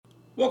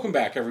Welcome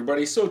back,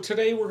 everybody. So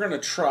today we're going to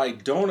try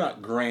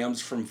Donut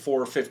Grams from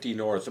 450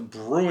 North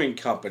Brewing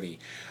Company.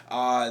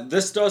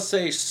 This does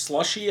say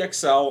Slushy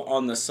XL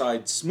on the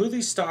side,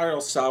 smoothie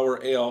style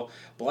sour ale,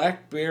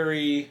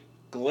 blackberry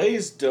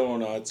glazed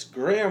donuts,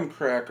 graham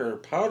cracker,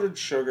 powdered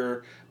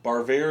sugar,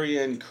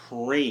 Bavarian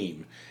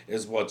cream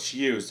is what's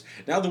used.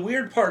 Now the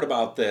weird part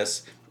about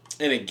this,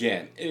 and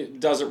again, it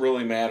doesn't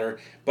really matter,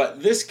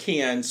 but this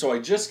can, so I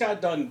just got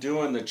done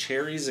doing the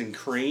cherries and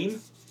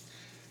cream.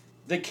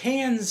 The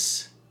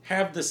cans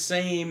have the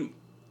same,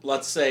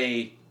 let's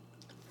say,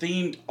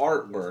 themed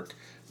artwork,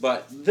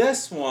 but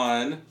this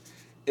one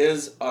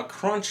is a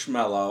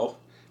Crunchmallow,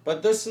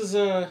 but this is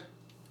a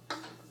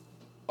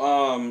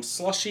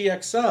Slushy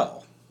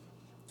XL.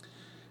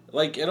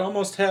 Like, it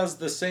almost has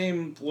the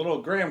same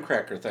little graham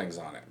cracker things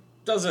on it.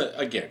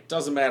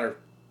 Doesn't matter.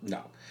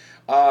 No.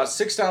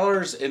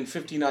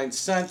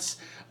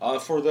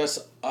 $6.59 for this.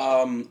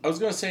 I was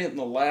going to say it in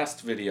the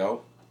last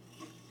video,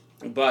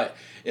 but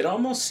it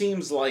almost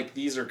seems like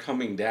these are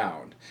coming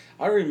down.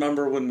 I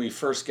remember when we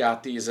first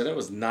got these and it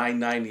was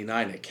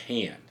 $9.99 a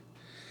can.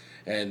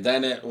 And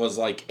then it was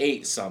like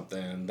 8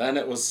 something, and then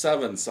it was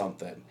 7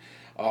 something.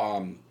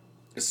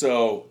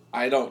 So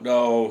I don't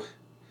know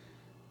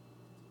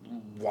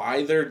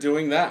why they're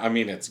doing that. I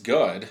mean, it's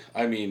good.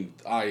 I mean,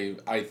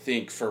 I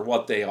think for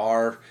what they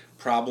are,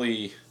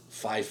 probably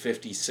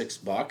 $5.50,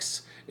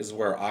 $6 is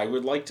where I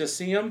would like to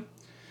see them.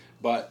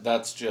 But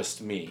that's just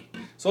me.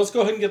 So let's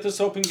go ahead and get this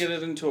open, get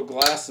it into a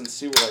glass, and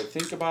see what I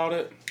think about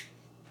it.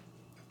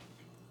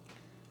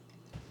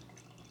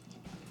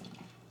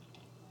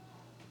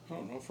 I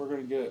don't know if we're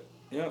going to get it.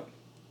 Yep.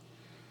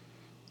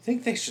 I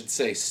think they should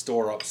say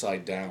store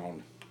upside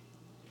down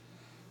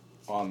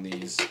on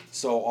these,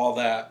 so all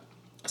that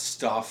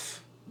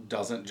stuff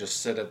doesn't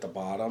just sit at the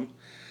bottom.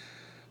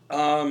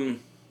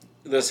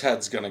 This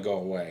head's going to go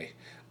away.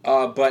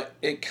 But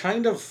it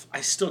kind of, I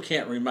still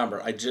can't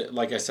remember.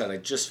 Like I said, I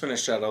just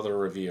finished that other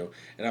review,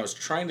 and I was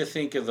trying to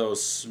think of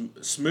those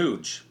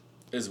Smooge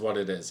is what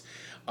it is.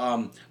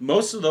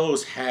 Most of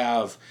those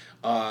have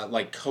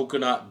like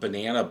coconut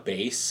banana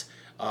base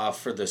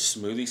for the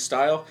smoothie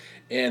style,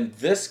 and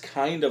this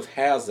kind of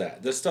has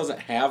that. This doesn't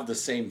have the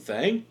same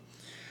thing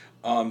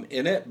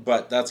in it,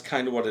 but that's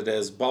kind of what it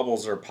is.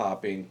 Bubbles are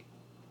popping.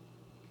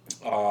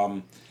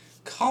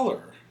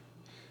 Color.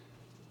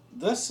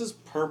 This is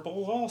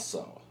purple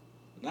also.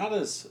 Not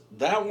as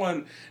that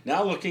one.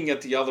 Now looking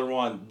at the other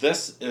one,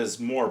 this is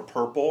more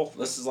purple.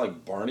 This is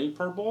like Barney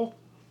purple.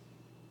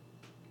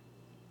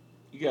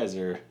 You guys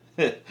are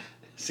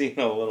seeing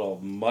a little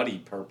muddy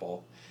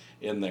purple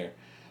in there.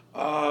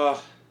 It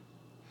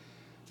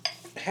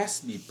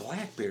has to be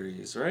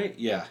blackberries, right?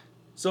 Yeah.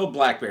 So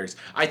blackberries.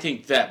 I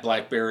think that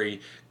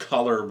blackberry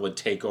color would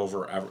take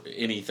over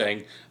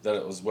anything that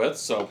it was with.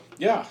 So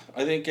yeah,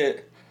 I think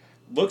it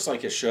looks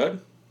like it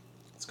should.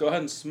 Let's go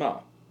ahead and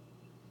smell.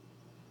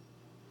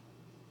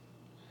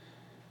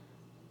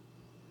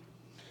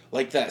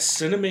 Like that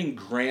cinnamon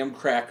graham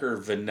cracker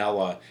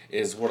vanilla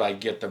is what I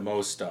get the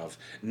most of.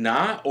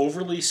 Not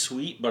overly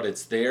sweet, but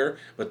it's there.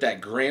 But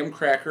that graham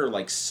cracker,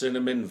 like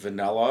cinnamon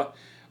vanilla,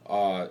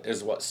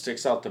 is what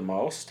sticks out the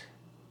most.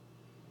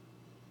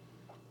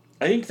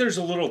 I think there's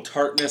a little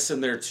tartness in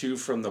there too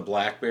from the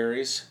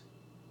blackberries.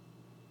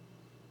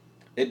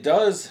 It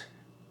does.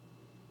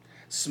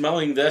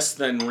 Smelling this,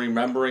 then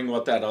remembering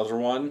what that other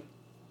one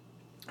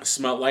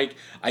smelled like,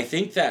 I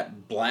think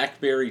that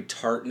blackberry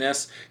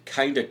tartness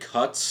kind of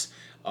cuts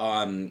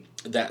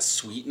that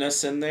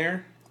sweetness in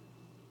there.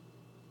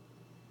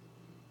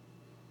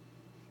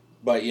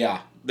 But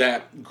yeah,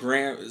 that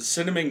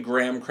cinnamon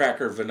graham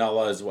cracker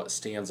vanilla is what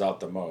stands out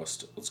the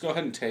most. Let's go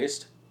ahead and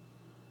taste.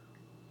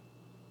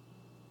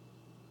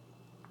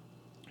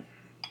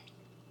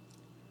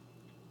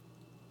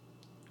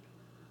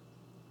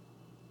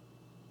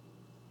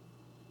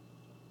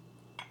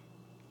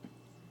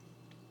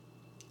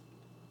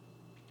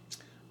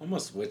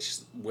 Almost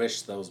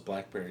wish those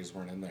blackberries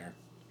weren't in there.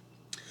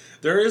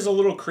 There is a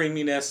little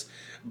creaminess,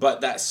 but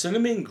that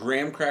cinnamon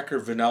graham cracker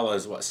vanilla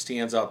is what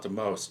stands out the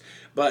most.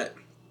 But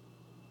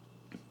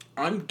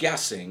I'm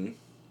guessing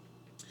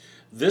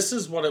this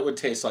is what it would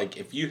taste like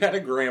if you had a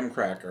graham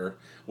cracker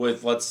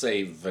with, let's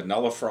say,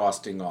 vanilla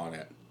frosting on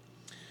it,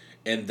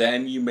 and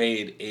then you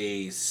made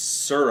a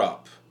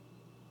syrup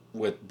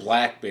with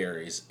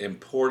blackberries and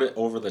poured it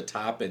over the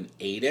top and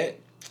ate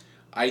it.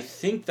 I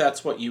think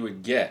that's what you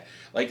would get.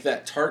 Like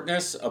that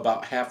tartness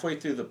about halfway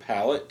through the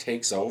palate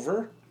takes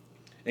over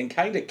and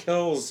kind of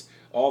kills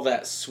all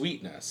that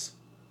sweetness.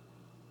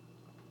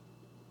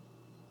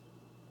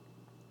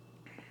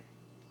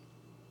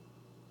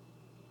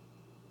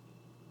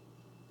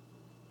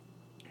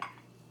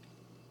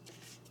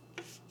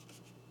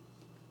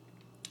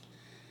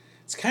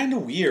 It's kind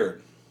of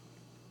weird.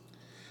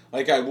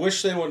 Like, I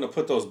wish they wouldn't have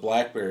put those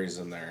blackberries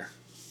in there.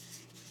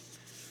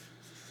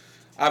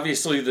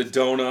 Obviously, the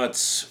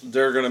donuts,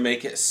 they're going to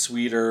make it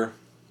sweeter.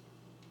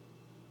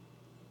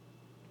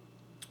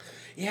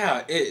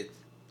 Yeah,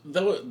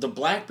 the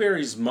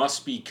blackberries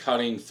must be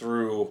cutting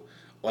through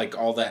like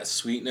all that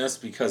sweetness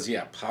because,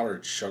 yeah,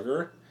 powdered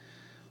sugar.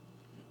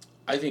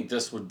 I think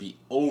this would be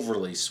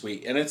overly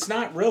sweet. And it's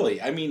not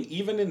really. I mean,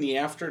 even in the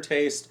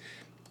aftertaste,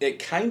 it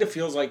kind of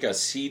feels like a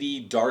seedy,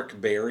 dark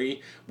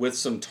berry with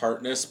some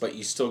tartness, but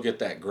you still get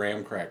that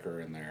graham cracker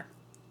in there.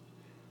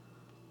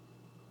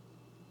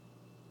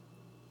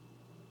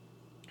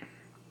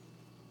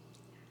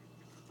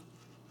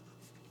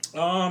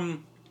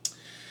 Um,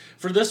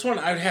 for this one,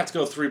 I'd have to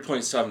go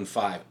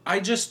 3.75. I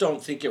just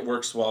don't think it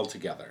works well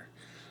together.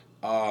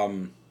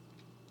 Um,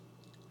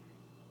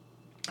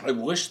 I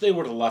wish they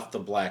would have left the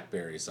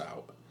blackberries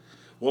out.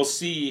 We'll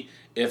see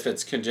if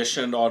it's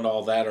conditioned on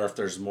all that or if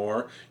there's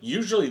more.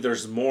 Usually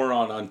there's more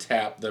on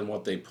Untapped than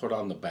what they put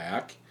on the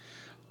back.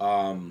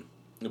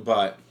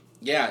 But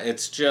yeah,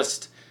 it's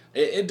just,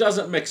 it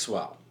doesn't mix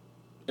well,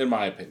 in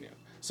my opinion.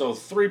 So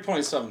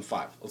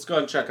 3.75. Let's go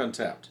ahead and check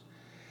Untapped.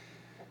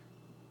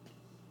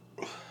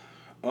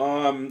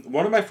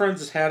 One of my friends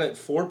has had it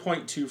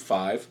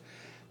 4.25,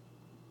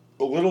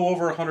 a little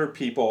over 100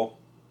 people,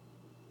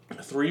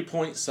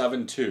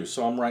 3.72.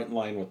 So I'm right in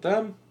line with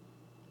them.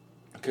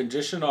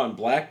 Conditioned on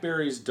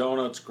blackberries,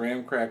 donuts,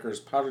 graham crackers,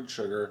 powdered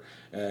sugar,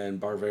 and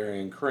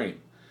Bavarian cream.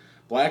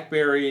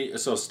 Blackberry,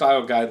 so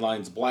style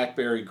guidelines,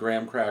 blackberry,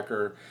 graham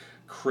cracker,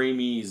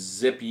 creamy,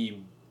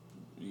 zippy,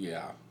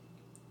 yeah,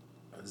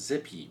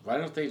 zippy. Why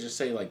don't they just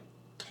say like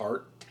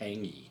tart,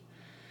 tangy?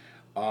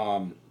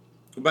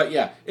 But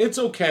yeah, it's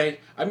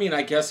okay. I mean,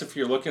 I guess if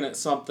you're looking at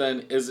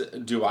something,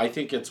 do I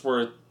think it's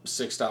worth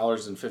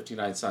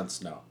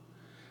 $6.59? No.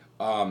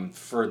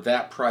 For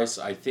that price,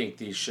 I think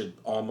these should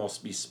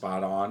almost be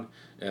spot on,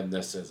 and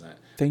this isn't.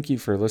 Thank you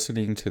for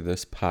listening to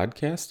this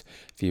podcast.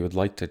 If you would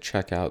like to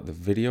check out the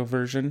video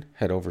version,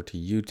 head over to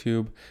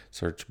YouTube,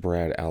 search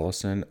Brad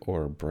Allison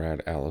or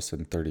Brad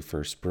Allison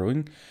 31st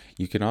Brewing.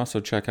 You can also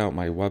check out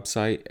my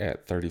website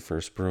at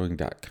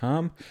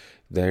 31stbrewing.com.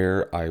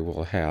 There I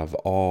will have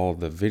all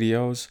the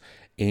videos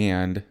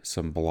and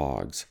some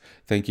blogs.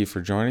 Thank you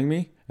for joining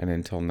me, and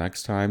until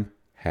next time,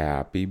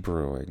 happy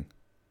brewing.